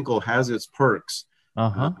Charles Finkel has its perks.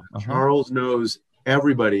 Charles knows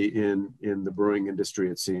everybody in the brewing industry,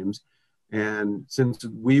 it seems. And since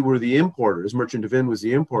we were the importers, Merchant de Vin was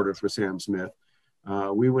the importer for Sam Smith,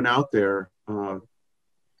 we went out there.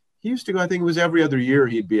 He used to go, I think it was every other year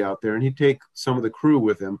he'd be out there, and he'd take some of the crew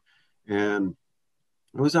with him. And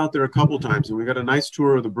I was out there a couple times, and we got a nice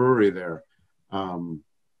tour of the brewery there.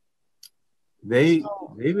 They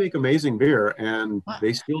make amazing beer, and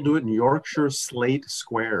they still do it in Yorkshire slate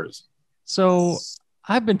squares. So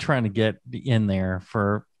I've been trying to get in there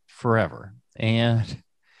for forever, and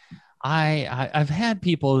I've had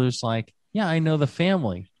people who's like, yeah, I know the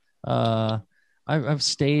family. I've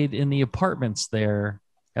stayed in the apartments there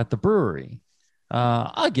at the brewery.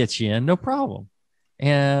 I'll get you in, no problem.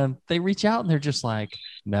 And they reach out and they're just like,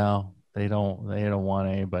 no, they don't want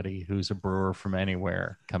anybody who's a brewer from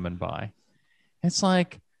anywhere coming by. It's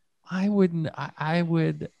like, I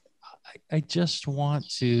just want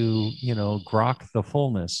to, grok the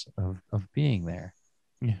fullness of being there.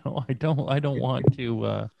 I don't want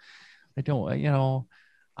to,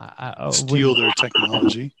 steal their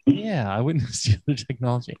technology. Yeah, I wouldn't steal their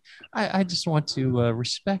technology. I just want to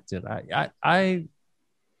respect it. I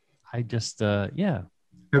just, yeah.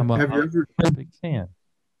 I'm a big fan.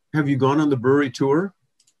 Have you gone on the brewery tour?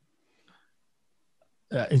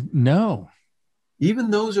 No.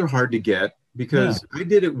 Even those are hard to get because I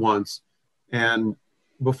did it once. And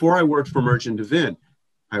before I worked for Merchant de Vin,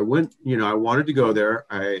 I went, I wanted to go there.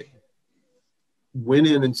 I went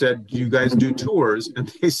in and said, do you guys do tours? And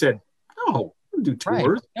they said, no, we don't do tours.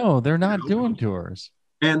 Right. No, they're not doing tours.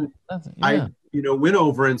 And I, went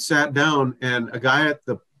over and sat down, and a guy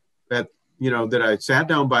that I sat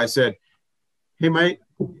down by said, hey, mate,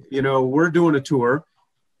 we're doing a tour.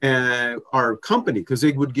 And our company, because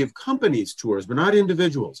they would give companies tours, but not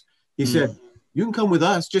individuals. He said, you can come with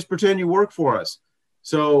us, just pretend you work for us.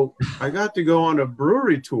 So I got to go on a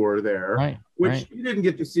brewery tour there, which you didn't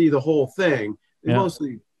get to see the whole thing. They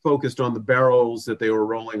mostly focused on the barrels that they were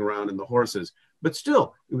rolling around and the horses. But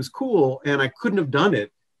still, it was cool. And I couldn't have done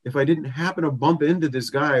it if I didn't happen to bump into this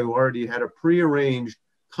guy who already had a prearranged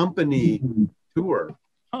company tour.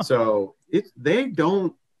 So they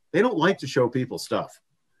don't like to show people stuff.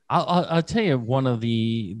 I'll tell you, one of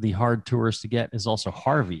the hard tours to get is also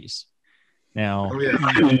Harvey's. Now,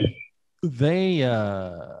 I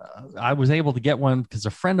was able to get one because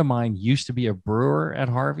a friend of mine used to be a brewer at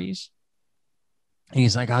Harvey's. And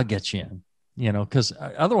he's like, I'll get you in, because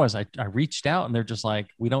otherwise I reached out and they're just like,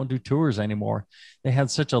 we don't do tours anymore. They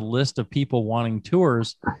had such a list of people wanting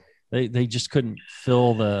tours. They just couldn't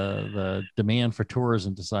fill the demand for tours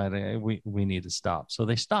and decided, hey, we need to stop. So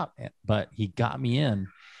they stopped, but he got me in.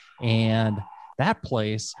 And that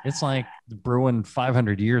place, it's like brewing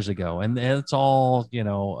 500 years ago, and it's all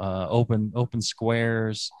open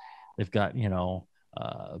squares. They've got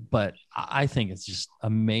but I think it's just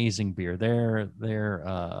amazing beer. Their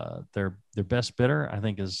best bitter, I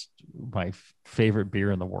think, is my favorite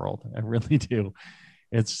beer in the world. I really do.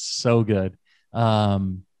 It's so good.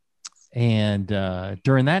 And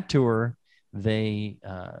during that tour, they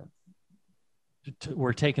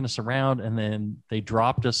were taking us around, and then they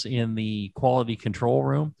dropped us in the quality control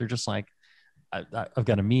room. They're just like, I've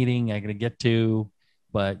got a meeting I got to get to,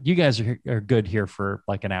 but you guys are good here for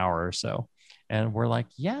like an hour or so. And we're like,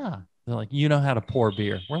 yeah. They're like, you know how to pour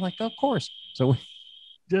beer. We're like, of course. So we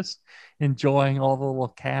just enjoying all the little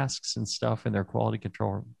casks and stuff in their quality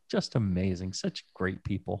control room. Just amazing. Such great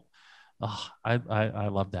people. Oh, I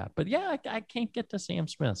love that. But yeah, I can't get to Sam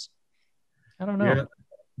Smith's. I don't know. Yeah.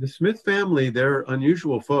 The Smith family, they're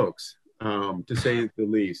unusual folks, to say the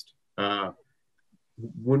least.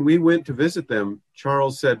 When we went to visit them,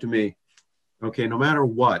 Charles said to me, okay, no matter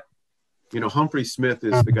what, Humphrey Smith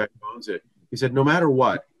is the guy who owns it. He said, no matter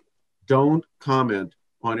what, don't comment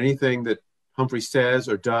on anything that Humphrey says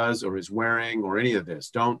or does or is wearing or any of this.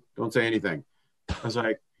 Don't say anything. I was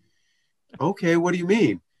like, okay, what do you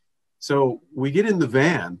mean? So we get in the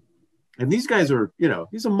van, and these guys are,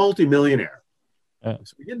 he's a multimillionaire.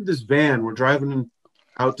 So we get in this van, we're driving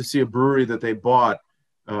out to see a brewery that they bought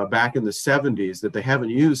back in the 70s that they haven't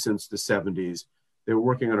used since the 70s. They were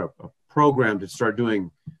working on a program to start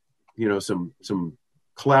doing, some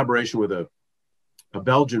collaboration with a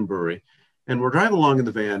Belgian brewery. And we're driving along in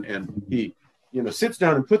the van, and he, sits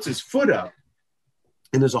down and puts his foot up,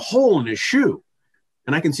 and there's a hole in his shoe,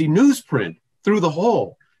 and I can see newsprint through the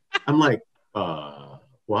hole. I'm like,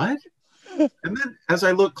 what? And then as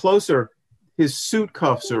I look closer, his suit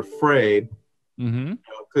cuffs are frayed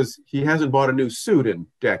because he hasn't bought a new suit in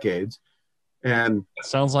decades. And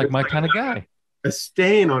sounds like my kind of guy. A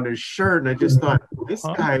stain on his shirt, and I just thought, this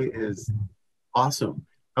guy is awesome,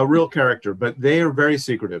 a real character. But they are very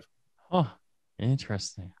secretive. Oh,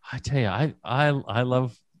 interesting. I tell you, I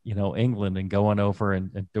love England and going over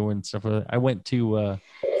and doing stuff. I went to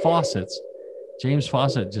Fawcett's. James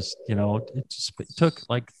Fawcett just it took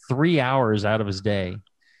like 3 hours out of his day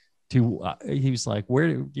to. He was like,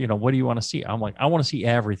 "Where what do you want to see?" I'm like, "I want to see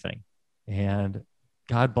everything," and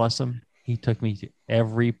God bless him. He took me to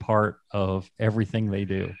every part of everything they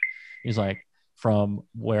do. He's like, from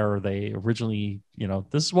where they originally,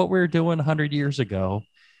 this is what we were doing 100 years ago.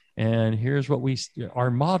 And here's what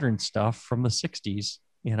our modern stuff from the 60s,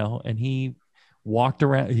 and he walked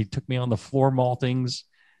around. He took me on the floor maltings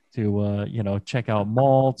to, check out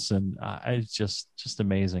malts. And it's just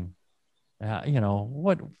amazing.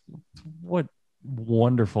 What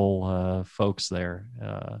wonderful folks there.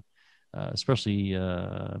 Especially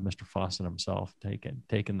Mr. Fawcett himself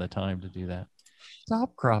taking the time to do that.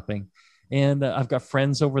 Top cropping. And I've got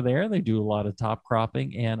friends over there. They do a lot of top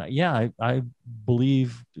cropping. And I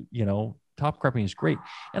believe, top cropping is great.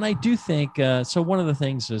 And I do think, so one of the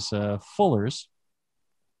things is Fuller's,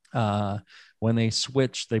 when they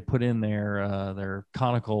switched, they put in their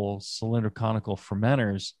cylinder conical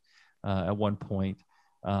fermenters at one point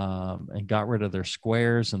and got rid of their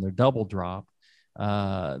squares and their double drop.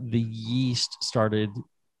 The yeast started,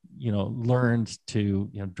 learned to,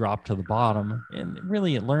 drop to the bottom. And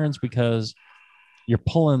really it learns because you're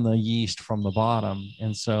pulling the yeast from the bottom.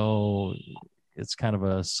 And so it's kind of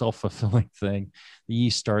a self-fulfilling thing. The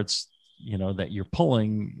yeast starts, that you're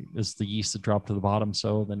pulling is the yeast that drop to the bottom.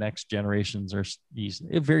 So the next generations are yeast.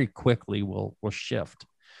 It very quickly will shift.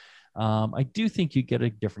 I do think you get a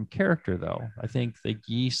different character though. I think the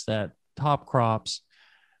yeast that top crops,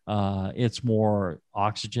 it's more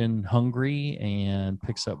oxygen hungry and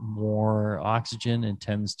picks up more oxygen and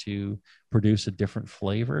tends to produce a different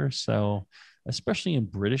flavor. So especially in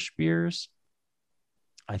British beers,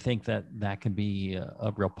 I think that can be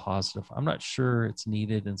a real positive. I'm not sure it's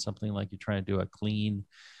needed in something like you're trying to do a clean,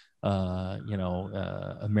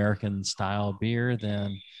 American style beer.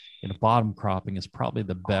 Then, bottom cropping is probably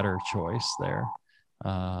the better choice there.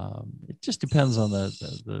 It just depends on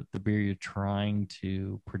the beer you're trying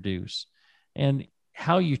to produce, and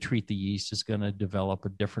how you treat the yeast is going to develop a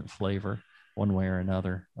different flavor one way or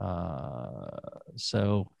another.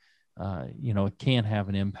 It can have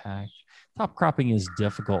an impact. Top cropping is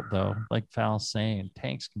difficult though. Like Fal's saying,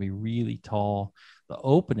 tanks can be really tall. The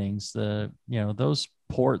openings, those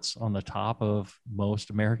ports on the top of most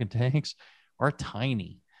American tanks are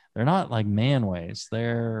tiny. They're not like manways.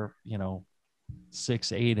 They're,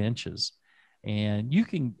 6-8 inches, and you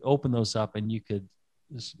can open those up and you could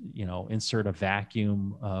insert a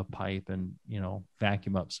vacuum pipe and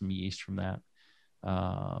vacuum up some yeast from that,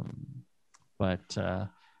 but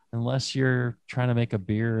unless you're trying to make a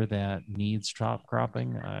beer that needs top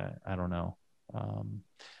cropping, I don't know.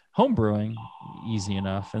 Home brewing, easy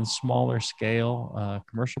enough, and smaller scale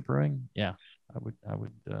commercial brewing, I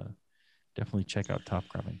would definitely check out top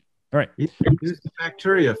cropping. All right. There's the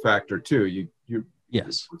bacteria factor too.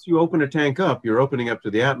 Yes. Once you open a tank up, you're opening up to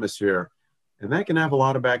the atmosphere, and that can have a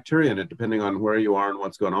lot of bacteria in it, depending on where you are and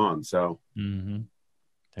what's going on. So, there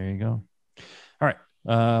you go. All right.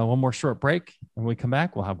 One more short break. When we come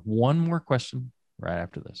back, we'll have one more question right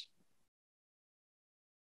after this.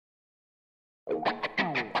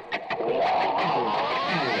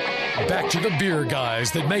 Back to the beer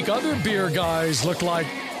guys that make other beer guys look like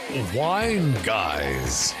wine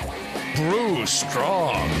guys. Brew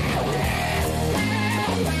strong.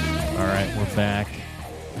 All right, we're back.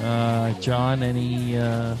 John, any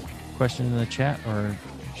question in the chat, or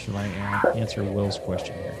should I answer Will's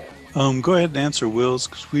question here? Go ahead and answer Will's,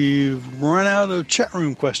 because we've run out of chat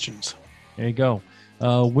room questions. There you go.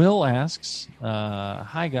 Will asks,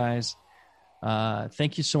 hi guys.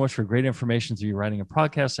 Thank you so much for great information through writing a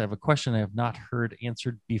podcast. I have a question I have not heard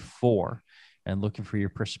answered before and looking for your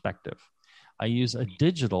perspective. I use a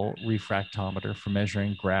digital refractometer for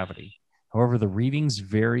measuring gravity. However, the readings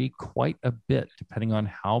vary quite a bit depending on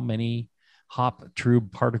how many hop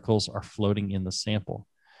tube particles are floating in the sample.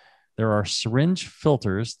 There are syringe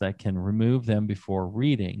filters that can remove them before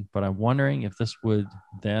reading, but I'm wondering if this would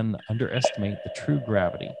then underestimate the true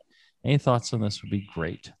gravity. Any thoughts on this would be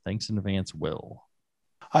great. Thanks in advance, Will.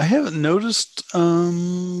 I haven't noticed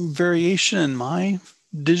variation in my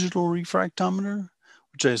digital refractometer,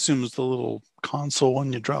 which I assume is the little console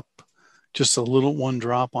when you drop just one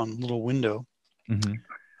drop on a little window.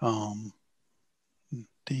 Mm-hmm.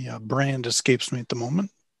 The brand escapes me at the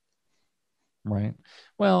moment. Right.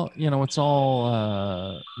 Well, it's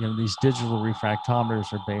all, these digital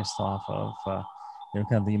refractometers are based off of, kind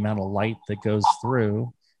of the amount of light that goes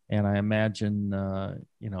through. And I imagine, the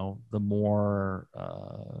more,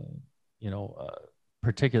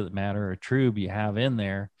 particulate matter or trube you have in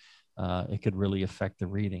there, it could really affect the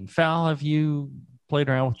reading. Fal, have you played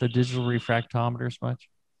around with the digital refractometers much?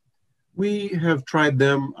 We have tried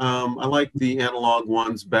them. I like the analog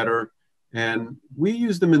ones better. And we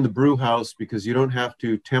use them in the brew house because you don't have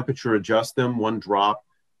to temperature adjust them. One drop,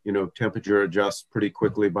 temperature adjusts pretty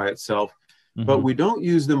quickly by itself. Mm-hmm. But we don't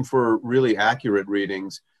use them for really accurate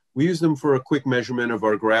readings. We use them for a quick measurement of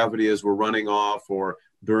our gravity as we're running off or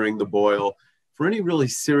during the boil. For any really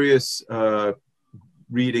serious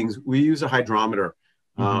readings, we use a hydrometer.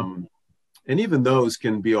 Mm-hmm. And even those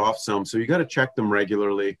can be off some. So you got to check them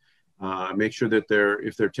regularly. Make sure that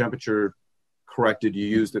if they're temperature corrected, you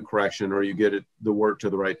use the correction or you get the wort to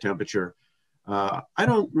the right temperature. I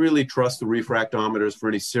don't really trust the refractometers for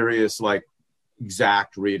any serious,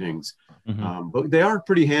 exact readings. Mm-hmm. But they are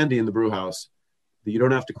pretty handy in the brew house. You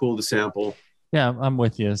don't have to cool the sample. Yeah, I'm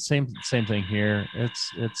with you. Same thing here.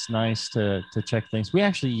 It's nice to check things. We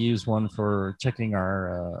actually use one for checking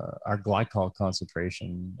our glycol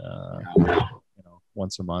concentration,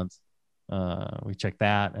 once a month. We check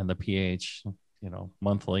that and the pH,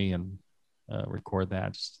 monthly and record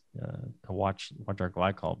that just to watch our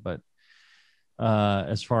glycol. But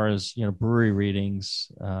as far as brewery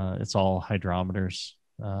readings, it's all hydrometers.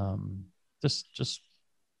 Just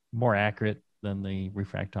more accurate than the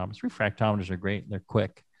refractometers. Refractometers are great; they're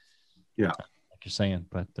quick. Yeah, like you're saying.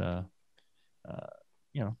 But there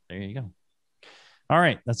you go. All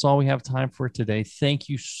right, that's all we have time for today. Thank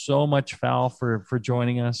you so much, Fal, for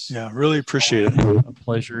joining us. Yeah, really appreciate it. A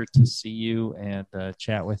pleasure to see you and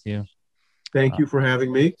chat with you. Thank you for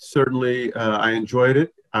having me. Certainly, I enjoyed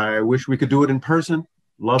it. I wish we could do it in person.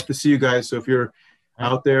 Love to see you guys. So if you're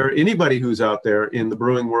out there, anybody who's out there in the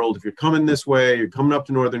brewing world, if you're coming this way, you're coming up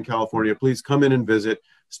to Northern California, please come in and visit,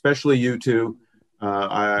 especially you two.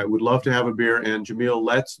 I would love to have a beer. And Jamil,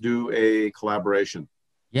 let's do a collaboration.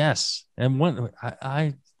 Yes. And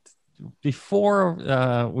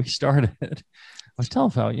before we started, I was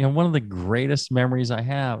telling Fal, one of the greatest memories I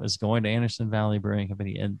have is going to Anderson Valley Brewing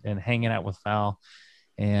Company and hanging out with Fal.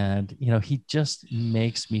 And, he just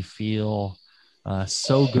makes me feel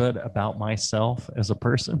so good about myself as a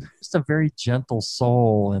person. Just a very gentle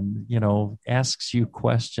soul and, asks you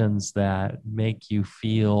questions that make you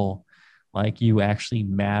feel like you actually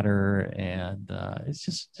matter. And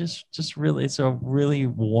it's just really, it's a really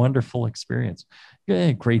wonderful experience.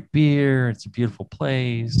 Yeah, great beer. It's a beautiful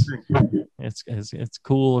place. It's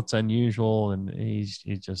cool. It's unusual. And he's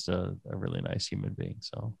just a really nice human being.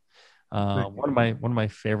 So one of my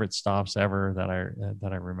favorite stops ever that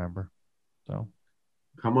I remember. So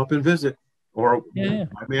come up and visit, or I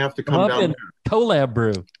may have to come down and collab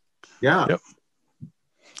brew. Yeah. Yep.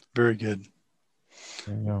 Very good.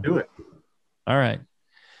 There you go. Do it. All right.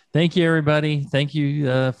 Thank you, everybody. Thank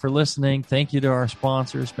you for listening. Thank you to our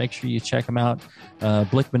sponsors. Make sure you check them out.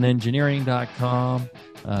 BlickmanEngineering.com.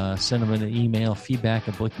 Send them an email,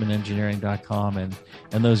 feedback@BlickmanEngineering.com. And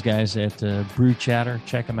those guys at Brew Chatter,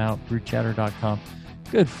 check them out, brewchatter.com.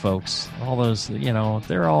 Good folks. All those,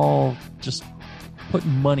 they're all just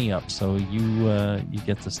putting money up so you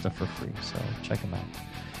get the stuff for free. So check them out.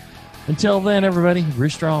 Until then, everybody, brew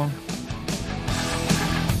strong.